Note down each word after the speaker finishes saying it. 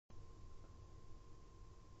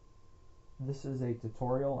This is a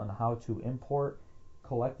tutorial on how to import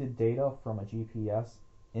collected data from a GPS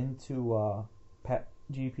into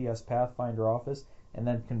GPS Pathfinder Office and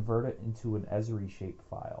then convert it into an ESRI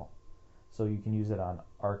Shapefile so you can use it on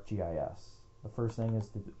ArcGIS. The first thing is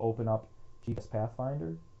to open up GPS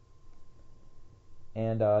Pathfinder,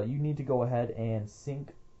 and you need to go ahead and sync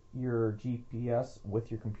your GPS with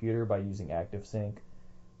your computer by using ActiveSync.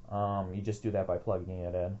 You just do that by plugging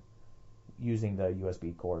it in using the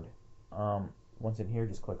USB cord. Once in here,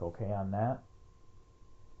 just click OK on that.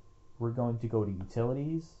 We're going to go to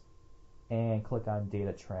Utilities and click on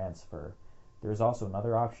Data Transfer. There's also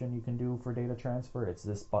another option you can do for data transfer. It's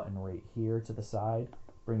this button right here to the side.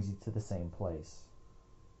 Brings you to the same place.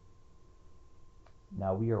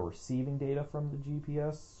 Now we are receiving data from the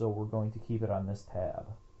GPS, so we're going to keep it on this tab.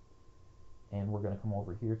 And we're going to come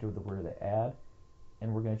over here to where they add,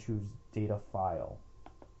 and we're going to choose Data File.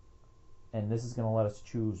 And this is going to let us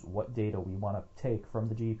choose what data we want to take from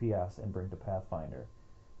the GPS and bring to Pathfinder.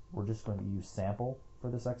 We're just going to use Sample for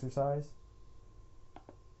this exercise.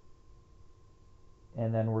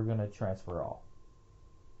 And then we're going to transfer all.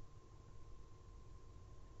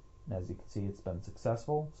 And as you can see, it's been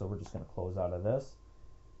successful, so we're just going to close out of this.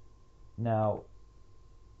 Now,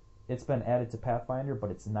 it's been added to Pathfinder,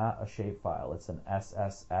 but it's not a shapefile. It's an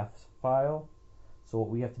SSF file. So what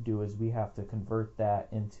we have to do is we have to convert that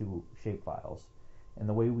into shapefiles. And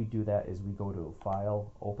the way we do that is we go to File,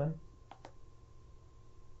 Open,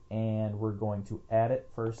 and we're going to add it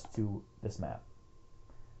first to this map.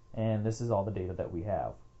 And this is all the data that we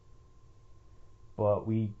have. But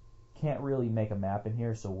we can't really make a map in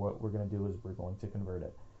here, so what we're going to do is we're going to convert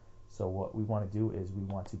it. So what we want to do is we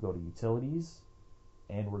want to go to Utilities,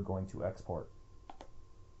 and we're going to Export.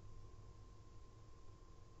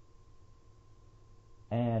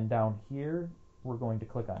 And down here, we're going to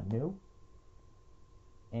click on New.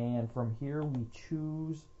 And from here, we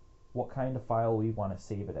choose what kind of file we want to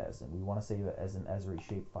save it as. And we want to save it as an ESRI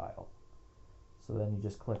Shapefile. So then you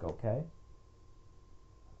just click OK.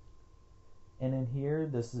 And in here,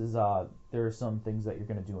 this is there are some things that you're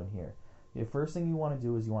going to do in here. The first thing you want to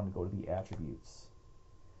do is you want to go to the attributes.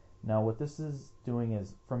 Now what this is doing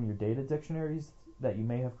is from your data dictionaries that you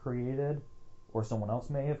may have created or someone else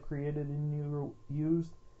may have created and you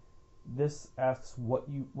used, this asks what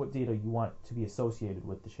data you want to be associated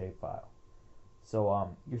with the shapefile.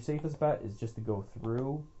 So your safest bet is just to go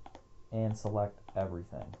through and select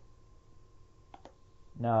everything.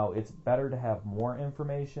 Now it's better to have more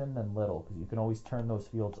information than little, because you can always turn those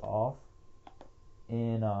fields off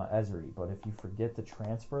in ESRI, but if you forget to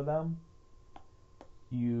transfer them,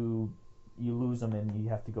 you lose them and you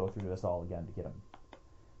have to go through this all again to get them.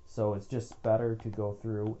 So it's just better to go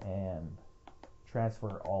through and transfer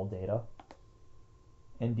all data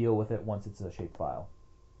and deal with it once it's a shapefile.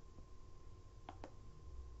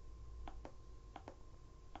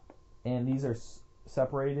 And these are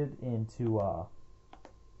separated into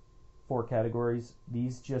 4 categories.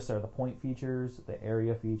 These just are the point features, the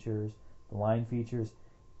area features, the line features,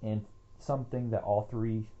 and something that all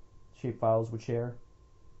 3 shapefiles would share.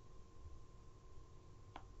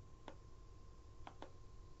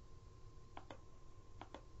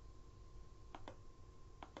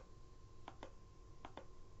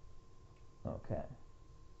 Okay.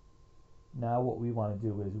 Now what we want to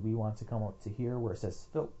do is we want to come up to here where it says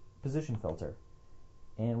position filter,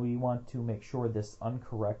 and we want to make sure this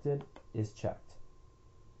uncorrected is checked.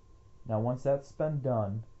 Now once that's been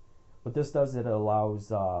done, what this does, it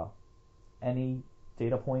allows any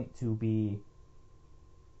data point to be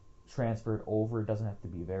transferred over. It doesn't have to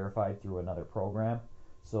be verified through another program.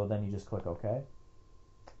 So then you just click OK.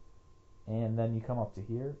 And then you come up to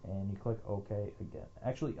here and you click OK again.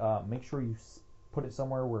 Actually, make sure you put it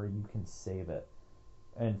somewhere where you can save it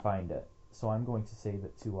and find it. So I'm going to save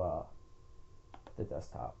it to the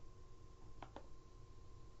desktop.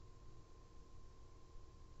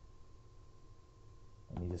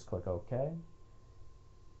 And you just click OK.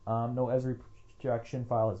 No ESRI projection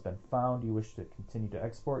file has been found. You wish to continue to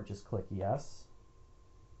export, just click Yes.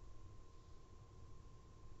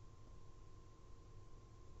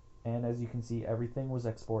 And as you can see, everything was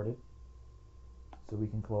exported. So we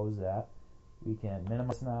can close that. We can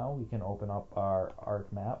minimize now. We can open up our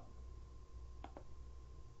ARC map.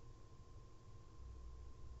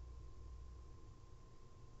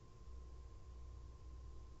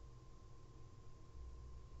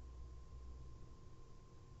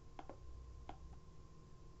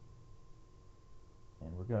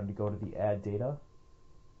 And we're going to go to the Add Data.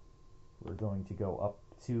 We're going to go up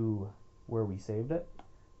to where we saved it.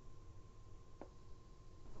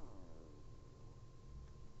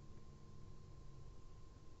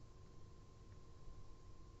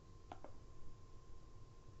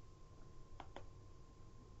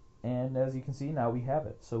 And as you can see, now we have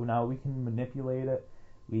it. So now we can manipulate it,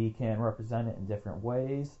 we can represent it in different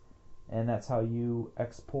ways, and that's how you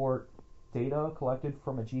export data collected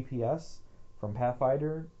from a GPS, from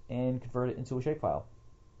Pathfinder, and convert it into a shapefile.